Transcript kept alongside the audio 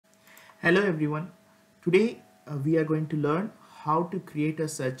Hello everyone. Today we are going to learn how to create a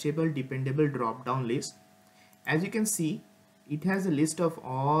searchable dependable drop-down list. As you can see, it has a list of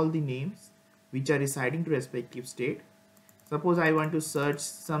all the names which are residing to respective state. Suppose I want to search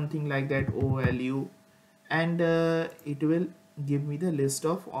something like that OLU, and it will give me the list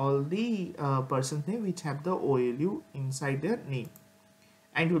of all the person's name which have the OLU inside their name,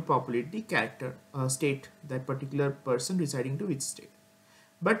 and it will populate the character state, that particular person residing to which state.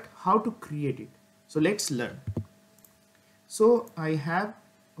 But how to create it? So let's learn. So I have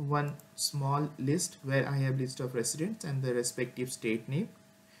one small list where I have list of residents and the respective state name.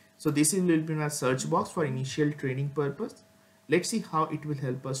 So this will be my search box for initial training purpose. Let's see how it will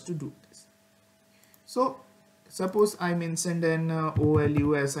help us to do this. So suppose I mentioned an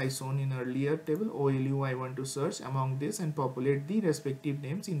OLU as I shown in earlier table. OLU I want to search among this and populate the respective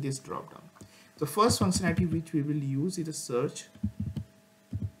names in this drop down. The first functionality which we will use is a search,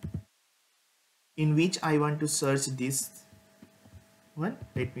 in which I want to search this one.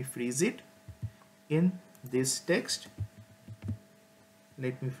 Let me freeze it in this text.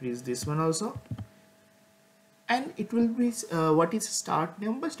 Let me freeze this one also, and it will be what is start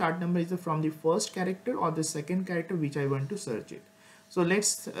number. Start number is from the first character or the second character which I want to search it. So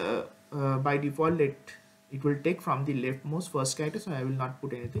let's by default it will take from the leftmost first character, so I will not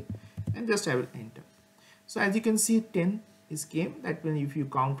put anything and just I will enter. So as you can see, 10 is came. That means if you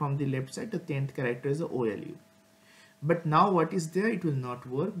count from the left side, the 10th character is the OLU. But now what is there, it will not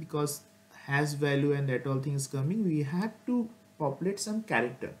work because has value and that all things coming, we have to populate some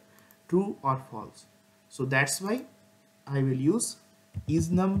character, true or false. So that's why I will use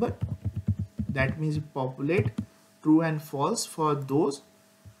ISNUMBER. That means populate true and false for those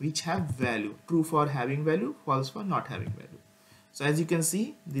which have value, true for having value, false for not having value. So as you can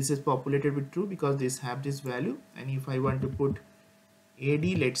see, this is populated with true because this have this value, and if I want to put AD,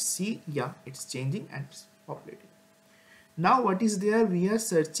 let's see, yeah, it's changing and it's populating. Now what is there, we are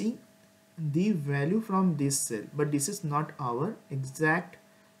searching the value from this cell, but this is not our exact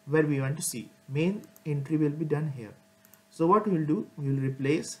where we want to see. Main entry will be done here. So what we will do, we will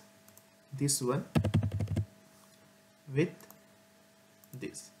replace this one with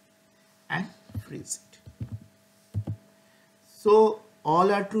this and freeze it. So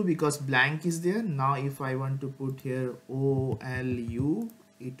all are true because blank is there. Now if I want to put here OLU,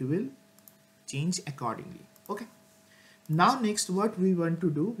 it will change accordingly. Okay. Now next what we want to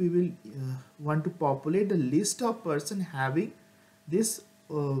do, we will want to populate the list of person having this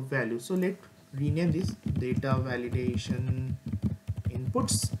value. So let rename this data validation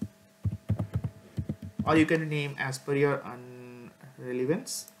inputs, or you can name as per your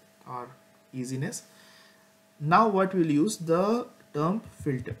relevance or easiness. Now what we'll use, the term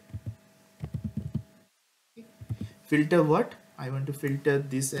filter. Filter what? I want to filter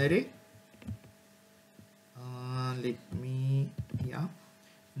this array. Let me, yeah.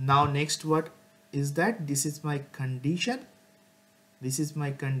 Now next what is that? This is my condition. This is my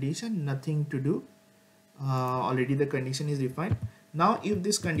condition, nothing to do. Already the condition is defined. Now if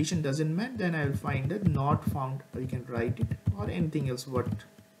this condition doesn't match, then I will find that not found, or you can write it, or anything else what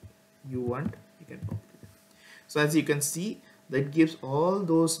you want, you can populate. So as you can see, that gives all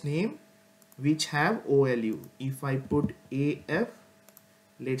those names which have OLU. If I put AF,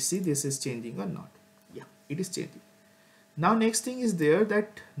 let's see this is changing or not. Yeah, it is changing. Now next thing is there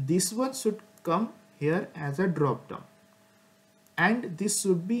that this one should come here as a drop down, and this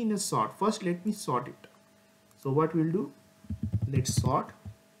should be in a sort. First let me sort it. So what we'll do, let's sort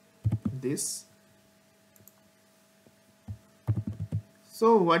this.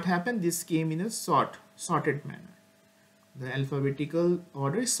 So what happened, this came in a sorted manner. The alphabetical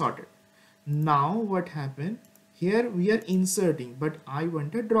order is sorted. Now what happened, here we are inserting, but I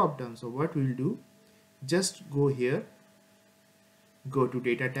want a drop down. So what we'll do, just go here, go to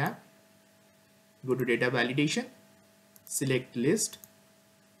data tab, go to data validation, select list,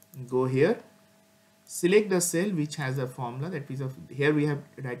 go here, select the cell which has a formula, that is here we have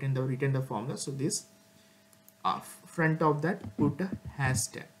written the formula. So this front of that put a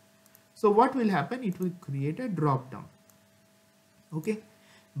hashtag. So what will happen, it will create a drop down. Okay,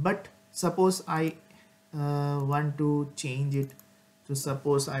 but suppose I want to change it. So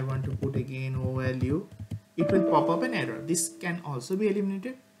suppose I want to put again OLU, it will pop up an error. This can also be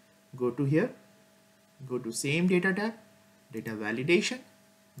eliminated. Go to here, go to same data tab, data validation,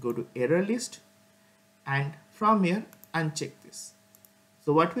 go to error list, and from here uncheck this.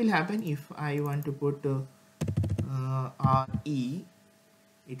 So what will happen, if I want to put RE,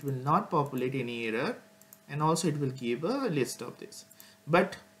 it will not populate any error, and also it will give a list of this,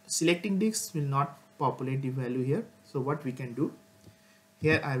 but selecting this will not populate the value here. So what we can do,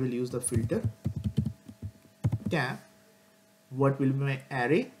 Here I will use the filter tab. What will be my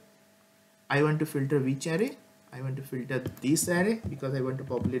array? I want to filter which array? I want to filter this array because I want to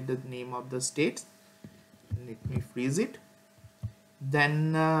populate the name of the states. Let me freeze it.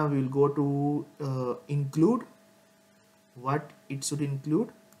 Then we'll go to include. What it should include?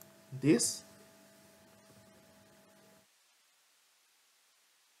 This.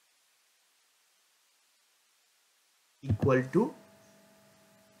 Equal to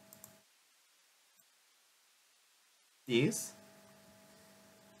this,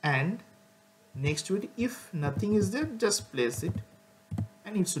 and next to it, if nothing is there, just place it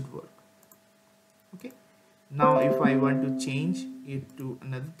and it should work. Okay, now if I want to change it to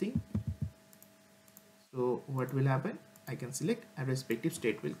another thing, so what will happen? I can select a respective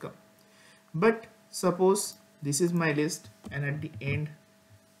state will come. But suppose this is my list and at the end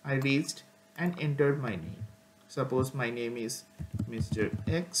I reached and entered my name. Suppose my name is Mr.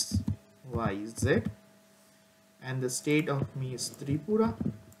 XYZ and the state of me is Tripura,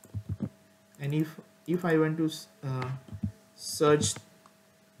 and if I want to search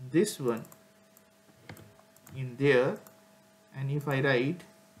this one in there, and if I write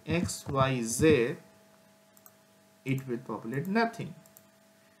XYZ, it will populate nothing.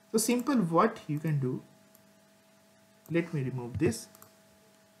 So simple, what you can do, let me remove this.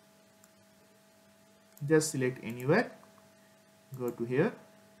 Just select anywhere, go to here,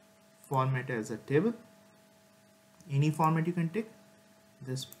 format as a table, any format you can take,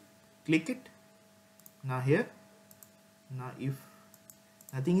 just click it. Now here, now if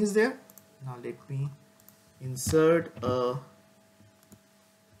nothing is there, now let me insert a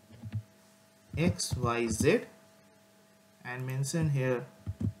XYZ and mention here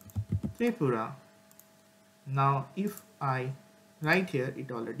Tripura. Now if I write here,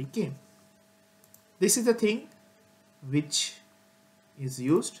 it already came. This is the thing which is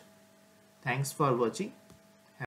used. Thanks for watching.